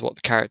expectations of what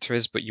the character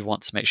is, but you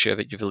want to make sure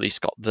that you've at least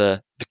got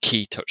the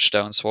key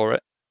touchstones for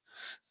it.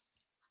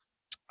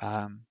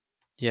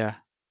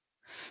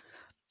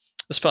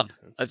 It's fun.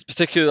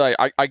 Particularly,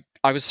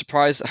 I was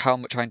surprised at how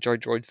much I enjoyed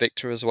drawing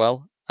Victor as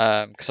well,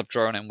 because I've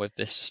drawn him with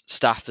this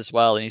staff as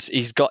well, and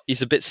he's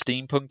a bit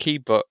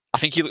steampunky, but I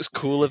think he looks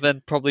cooler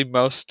than probably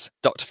most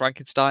Dr.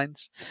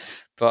 Frankensteins.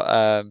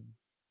 But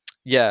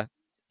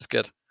it's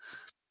good.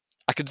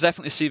 I could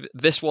definitely see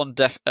this one.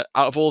 Out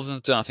of all of them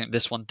done, I think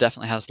this one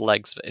definitely has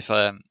legs. But if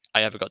I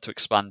ever got to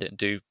expand it and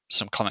do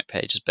some comic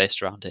pages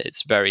based around it,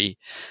 it's very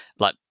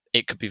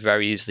it could be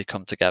very easily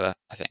come together,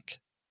 I think.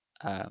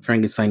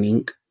 Frankenstein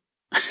Inc.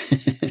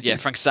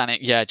 Frankenstein Inc.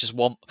 Yeah, just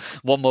one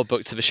more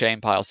book to the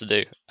shame pile to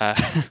do.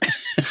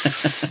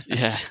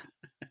 Yeah.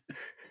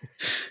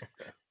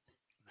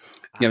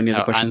 You have any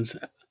other questions?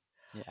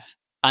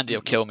 Andy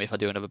will kill me if I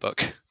do another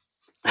book.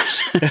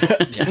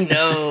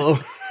 No.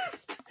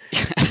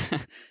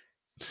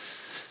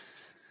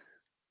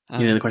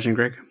 Any other question,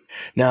 Greg?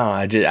 No,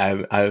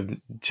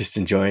 I'm just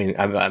enjoying.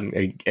 I'm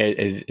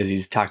as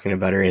he's talking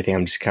about everything.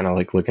 I'm just kind of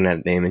like looking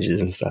at the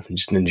images and stuff, and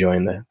just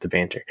enjoying the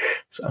banter.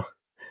 So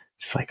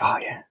it's like, oh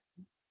yeah,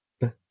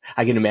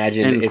 I can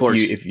imagine And of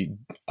course, if you.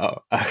 Oh,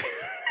 go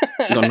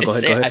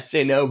ahead. I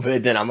say no,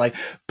 but then I'm like,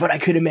 but I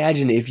could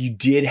imagine if you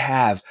did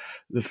have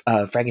the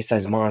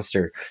Frankenstein's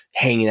monster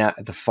hanging out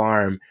at the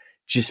farm.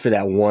 Just for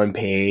that one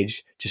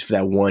page, just for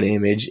that one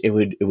image, it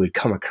would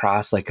come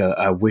across like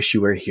a "Wish You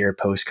Were Here"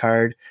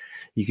 postcard.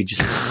 You could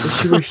just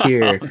wish you were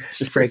here,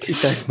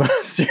 Frankenstein's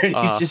monster. And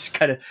he's just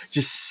kind of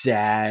just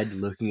sad,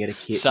 looking at a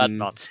kitten. Sad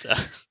monster.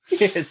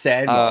 Yeah,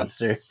 sad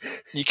monster.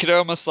 You could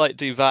almost like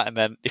do that, and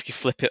then if you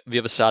flip it on the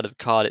other side of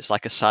the card, it's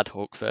like a sad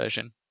Hulk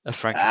version of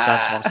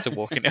Frankenstein's monster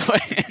walking away.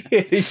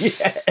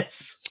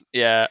 Yes.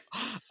 Yeah.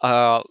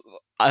 I'll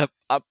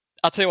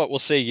tell you what, we'll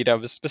see. You know,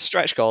 the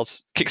stretch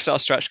goals, Kickstarter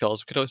stretch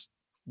goals, we could always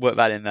work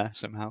that in there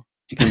somehow.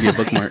 It can be a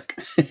bookmark.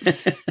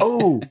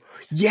 Oh,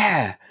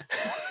 yeah.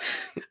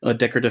 A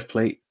decorative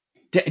plate.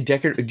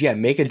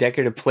 Make a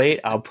decorative plate.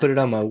 I'll put it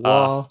on my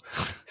wall.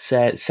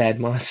 Sad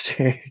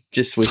monster.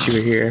 Just wish you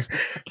were here.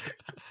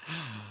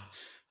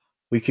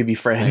 We could be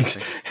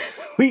friends.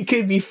 We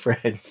could be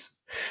friends.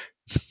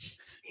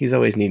 He's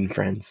always needing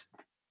friends.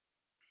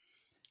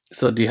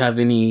 So do you have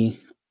any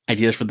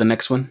ideas for the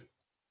next one?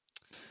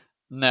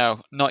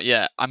 No, not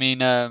yet. I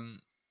mean,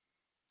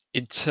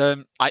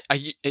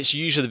 it's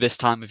usually this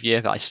time of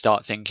year that I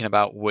start thinking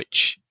about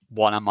which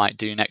one I might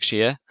do next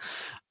year.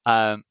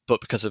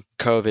 But because of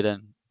COVID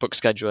and book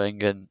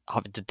scheduling and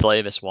having to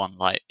delay this one,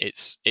 like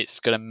it's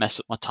gonna mess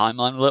up my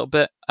timeline a little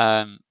bit.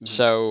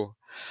 So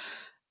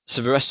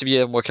the rest of the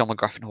year I'm working on my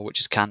graphic novel,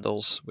 which is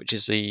Candles, which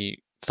is the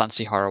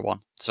fantasy horror one.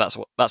 So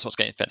that's what's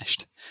getting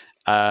finished.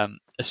 As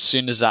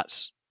soon as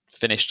that's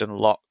finished and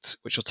locked,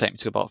 which will take me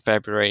to about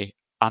February.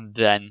 And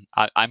then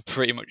I'm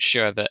pretty much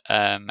sure that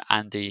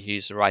Andy,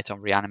 who's the writer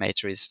on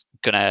Reanimator, is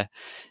going to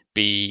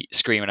be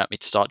screaming at me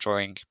to start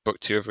drawing book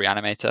 2 of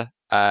Reanimator.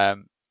 I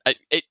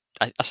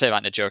say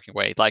that in a joking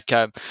way. Like,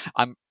 I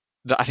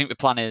think the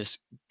plan is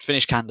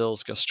finish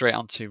Candles, go straight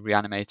on to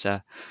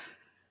Reanimator.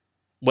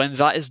 When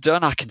that is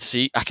done, I can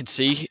see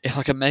if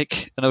I can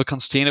make another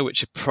Constantina,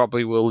 which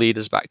probably will lead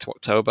us back to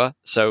October.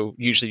 So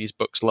usually these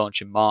books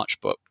launch in March,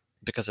 but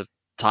because of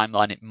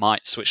timeline, it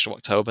might switch to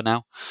October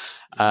now,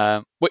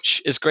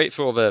 which is great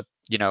for all the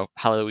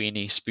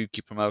Halloweeny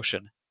spooky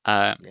promotion.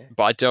 But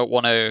I don't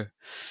want to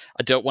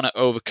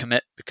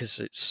overcommit, because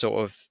it's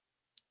sort of,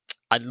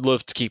 I'd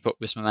love to keep up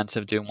this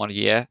momentum of doing one a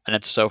year, and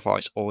then so far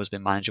it's always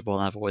been manageable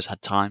and I've always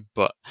had time.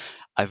 But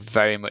I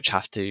very much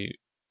have to,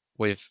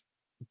 with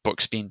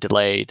books being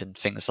delayed and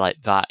things like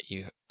that,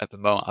 at the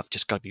moment I've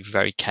just got to be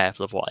very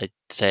careful of what I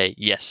say.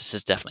 Yes, this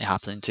is definitely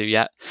happening to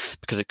yet,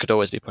 because it could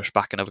always be pushed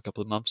back another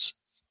couple of months.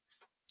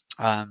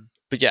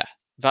 But yeah,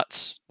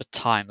 that's the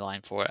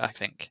timeline for it, I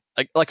think.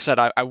 Like I said,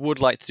 I would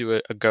like to do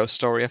a ghost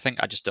story, I think.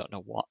 I just don't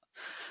know what.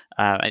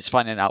 It's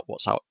finding out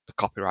what's out of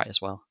copyright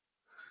as well.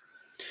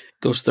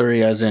 Ghost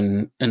story as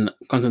in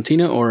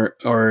Constantina or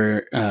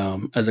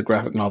as a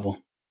graphic novel?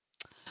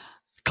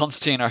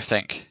 Constantina, I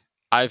think.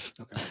 I've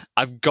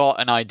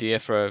got an idea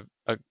for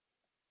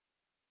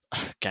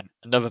again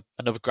another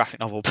graphic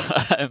novel,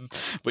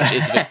 which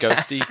is a bit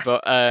ghosty,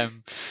 but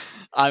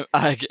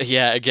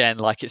again,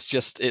 like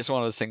it's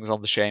one of those things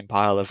on the shame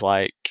pile of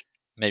like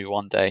maybe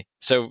one day.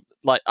 So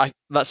like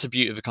that's the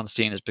beauty of the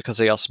Constantinas, because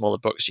they are smaller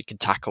books, you can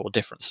tackle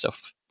different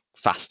stuff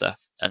faster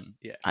and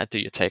I do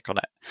your take on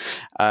it.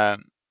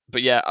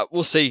 But yeah,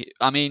 we'll see.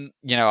 I mean,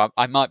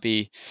 I might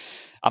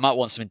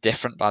want something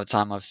different by the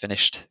time I've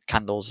finished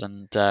Candles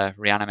and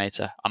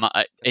Reanimator.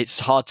 It's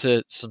hard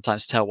to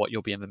sometimes tell what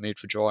you'll be in the mood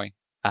for drawing.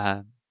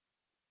 I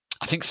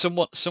think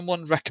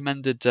someone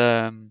recommended.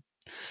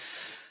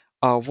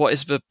 What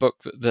is the book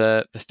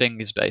that the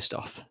Thing is based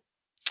off?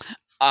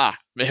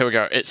 Here we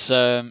go. It's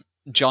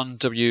John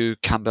W.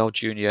 Campbell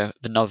Jr.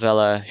 The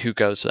novella Who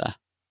Goes There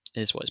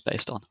is what it's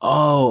based on.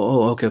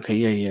 Okay,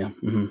 yeah.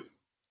 Mm-hmm.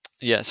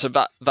 Yeah, so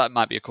that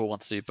might be a cool one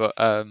to do, but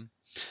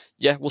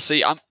yeah, we'll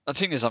see. The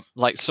thing is, I'm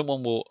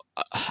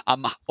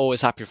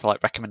always happy for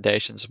like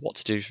recommendations of what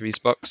to do for these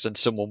books, and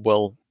someone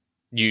will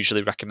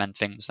usually recommend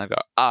things, and I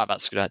go,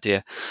 that's a good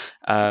idea.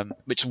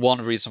 Which is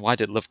one reason why I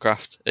did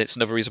Lovecraft. It's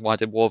another reason why I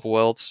did War of the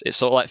Worlds. It's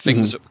sort of like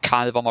things that were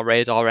kind of on my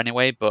radar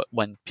anyway, but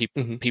when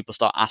people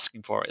start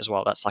asking for it as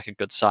well, that's like a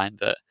good sign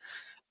that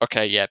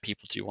okay, yeah,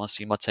 people do want to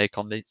see my take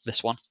on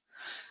this one.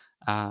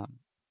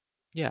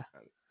 Yeah.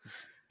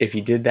 If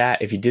you did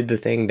the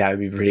Thing, that would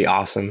be pretty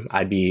awesome.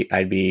 I'd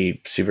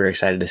be super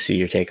excited to see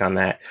your take on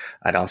that.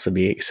 I'd also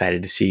be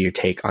excited to see your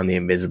take on The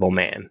Invisible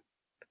Man.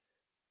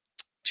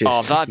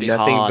 Just that'd be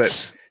hard.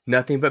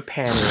 Nothing but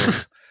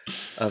panels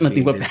of The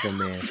Invisible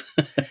Man.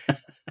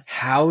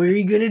 How are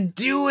you gonna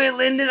do it,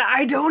 Lyndon?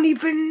 I don't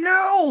even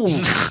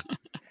know.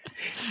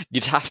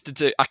 You'd have to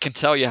do. I can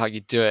tell you how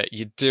you do it.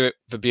 You'd do it.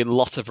 There'd be a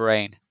lot of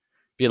rain,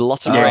 Be a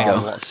lot of There rain you and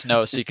a go. lot of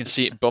snow, so you can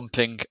see it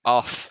bumping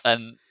off,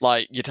 and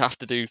like you'd have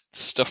to do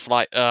stuff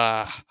like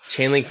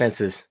Chain link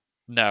fences.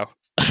 no.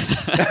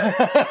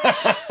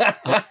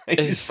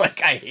 It's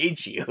like, I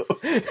hate you.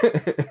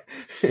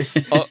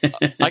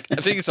 The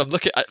thing is,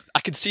 I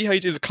can see how you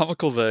do the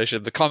comical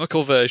version. The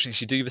comical version is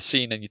you do the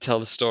scene and you tell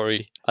the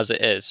story as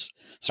it is.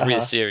 It's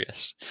really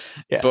serious.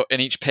 Yeah. But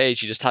in each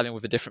page, you just have him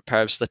with a different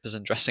pair of slippers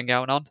and dressing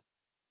gown on.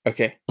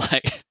 Okay.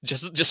 Like,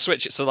 just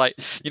switch it. So, like,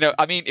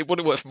 I mean, it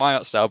wouldn't work for my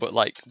art style, but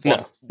like,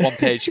 one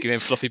page you give him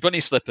fluffy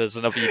bunny slippers,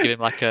 another you give him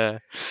like a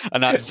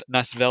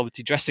nice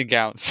velvety dressing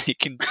gown, so you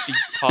can see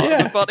part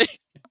of the body.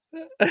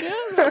 Yeah,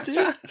 that'll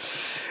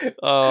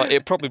do.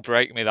 It'd probably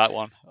break me, that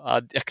one.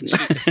 I can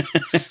see.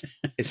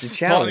 It's a Part of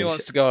challenge. me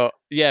wants to go.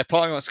 Yeah,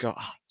 part of me wants to go.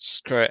 Oh,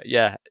 screw it.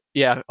 Yeah,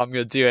 I'm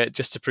gonna do it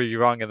just to prove you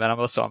wrong. And then I'm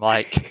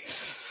like,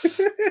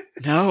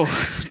 no.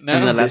 And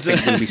the last page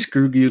is going to be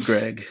screw you,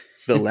 Greg.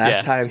 The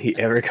last time he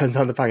ever comes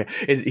on the podcast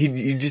is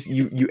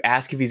you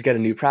ask if he's got a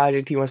new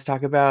project he wants to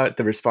talk about.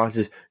 The response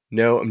is,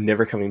 no, I'm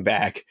never coming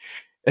back.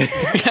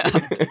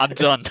 I'm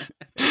done.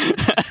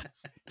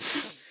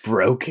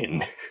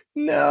 Broken.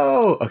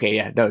 No. Okay,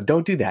 yeah. No,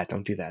 don't do that.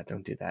 Don't do that.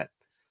 Don't do that.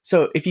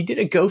 So if you did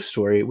a ghost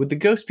story, would the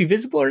ghost be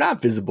visible or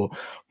not visible?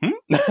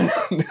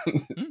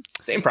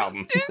 Same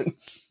problem.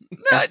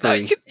 No,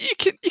 you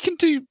can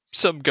do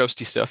some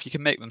ghosty stuff. You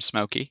can make them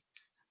smoky.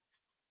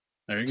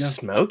 There you go.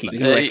 Smoky. You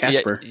can like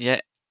Casper.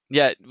 Yeah.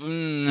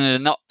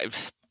 Not.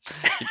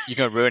 You're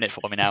gonna ruin it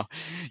for me now.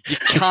 You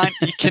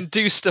can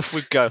do stuff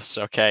with ghosts.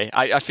 Okay,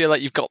 I feel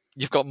like you've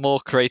got more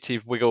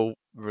creative wiggle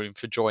room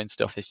for drawing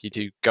stuff if you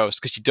do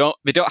ghosts, because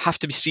they don't have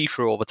to be see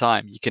through all the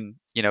time. You can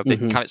they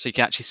can so you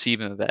can actually see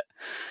them a bit.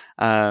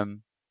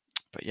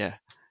 But yeah,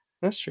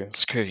 that's true.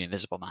 Screw the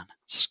Invisible Man.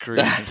 Screw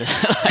the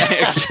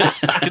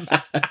Invisible.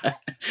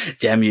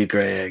 Damn you,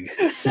 Greg.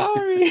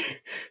 Sorry.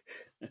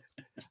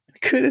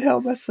 I couldn't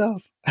help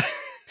myself.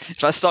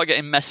 If I start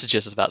getting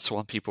messages about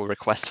what people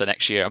request for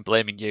next year, I'm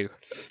blaming you.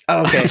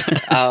 Oh, okay.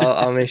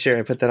 I'll make sure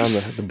I put that on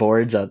the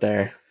boards out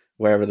there,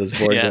 wherever those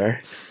boards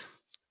are.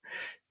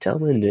 Tell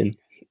Lyndon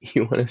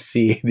you want to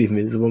see the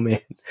Invisible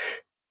Man.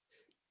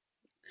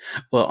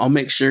 Well, I'll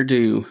make sure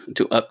to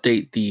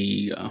update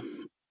the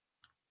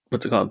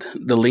what's it called?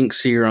 The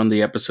links here on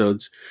the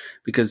episodes,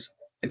 because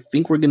I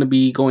think we're going to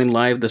be going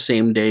live the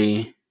same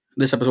day.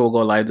 This episode will go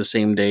live the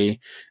same day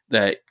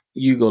that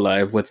you go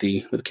live with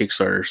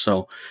Kickstarter.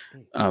 So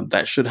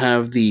that should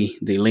have the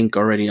link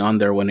already on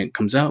there when it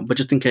comes out. But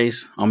just in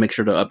case, I'll make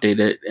sure to update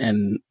it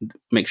and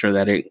make sure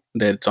that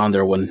it's on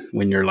there when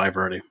you're live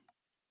already.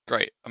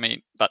 Great. I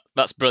mean,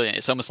 that's brilliant.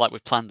 It's almost like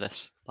we've planned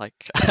this. Like,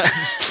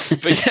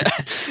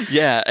 but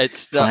yeah,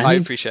 it's Planning? I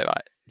appreciate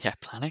that. Yeah,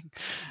 planning.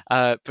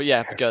 But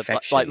yeah, good.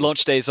 Like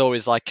launch day is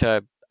always like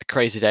a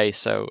crazy day,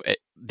 so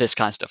this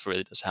kind of stuff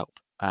really does help.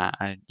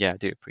 And yeah, I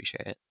do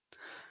appreciate it.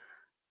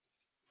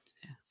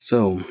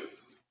 So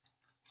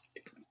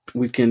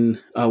we can.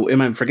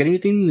 Am I forgetting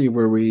anything?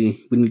 Where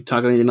we need to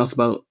talk anything else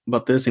about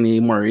this? Any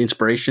more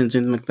inspirations,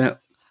 anything like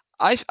that?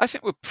 I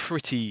think we're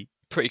pretty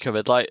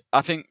covered. Like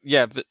I think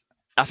but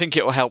I think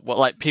it will help.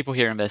 Like people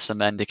hearing this and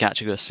then they can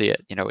actually go see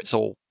it. It's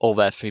all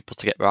there for people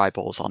to get their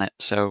eyeballs on it.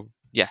 So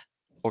yeah,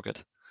 all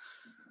good.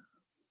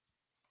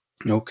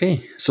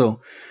 Okay,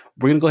 so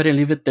we're gonna go ahead and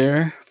leave it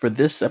there for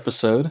this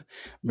episode.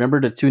 Remember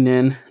to tune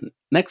in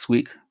next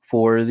week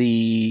for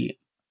the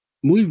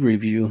movie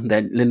review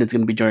that Lyndon's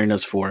going to be joining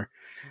us for.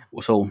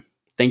 So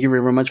thank you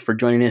very much for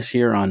joining us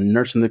here on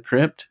Nerds from the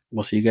Crypt.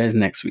 We'll see you guys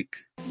next week.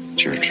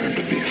 It's your turn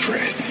to be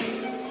afraid.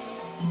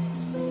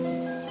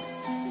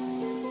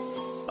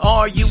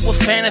 Are you a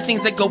fan of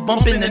things that go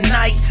bump in the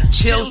night?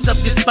 Chills up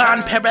your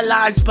spine,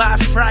 paralyzed by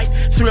fright,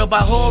 thrilled by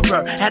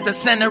horror, at the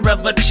center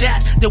of a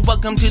chat. Then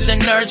welcome to the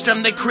Nerds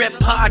from the Crypt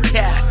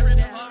podcast.